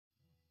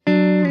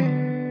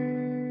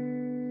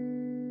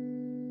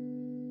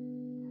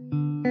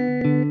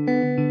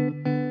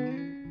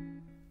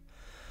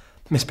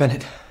Miss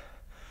Bennet,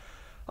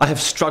 I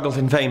have struggled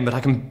in vain, but I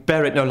can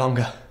bear it no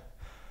longer.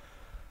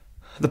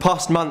 The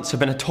past months have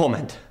been a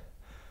torment.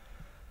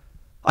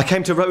 I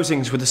came to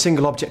Rosings with the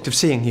single object of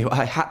seeing you.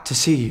 I had to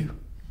see you.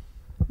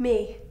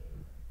 Me?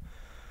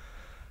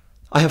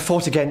 I have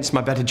fought against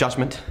my better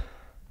judgment,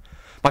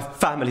 my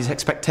family's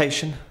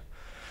expectation,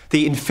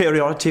 the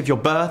inferiority of your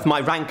birth,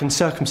 my rank and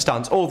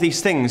circumstance. All these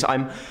things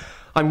I'm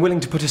willing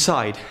to put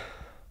aside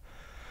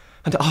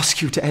and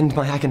ask you to end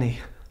my agony.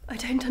 I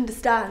don't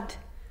understand.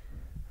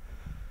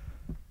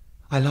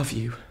 I love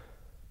you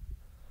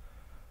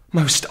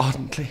most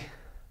ardently.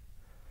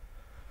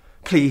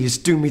 Please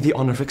do me the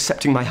honour of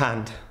accepting my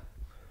hand.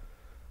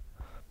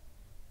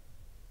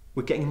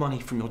 We're getting money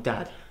from your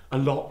dad. A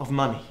lot of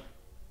money.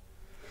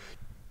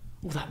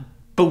 All that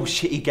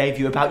bullshit he gave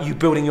you about you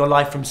building your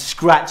life from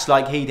scratch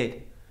like he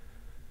did.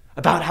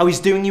 About how he's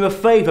doing you a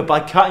favour by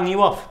cutting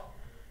you off.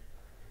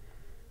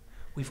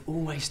 We've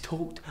always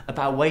talked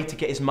about a way to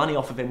get his money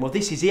off of him. Well,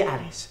 this is it,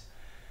 Alice.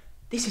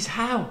 This is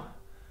how.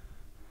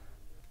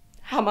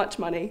 How much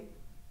money?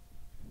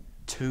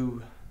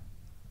 2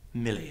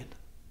 million.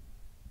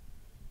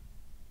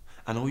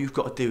 And all you've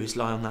got to do is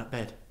lie on that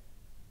bed.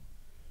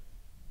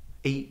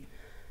 Eat.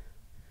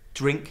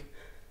 Drink.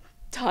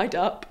 Tied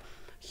up.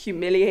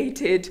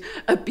 Humiliated.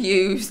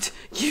 Abused.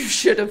 You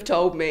should have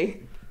told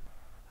me.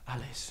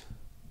 Alice.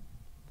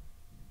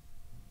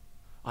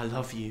 I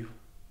love you.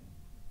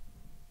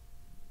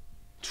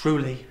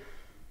 Truly.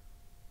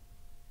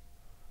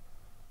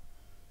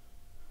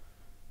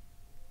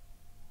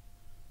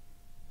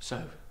 So,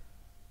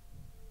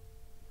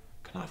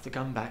 can I have the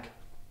gun back?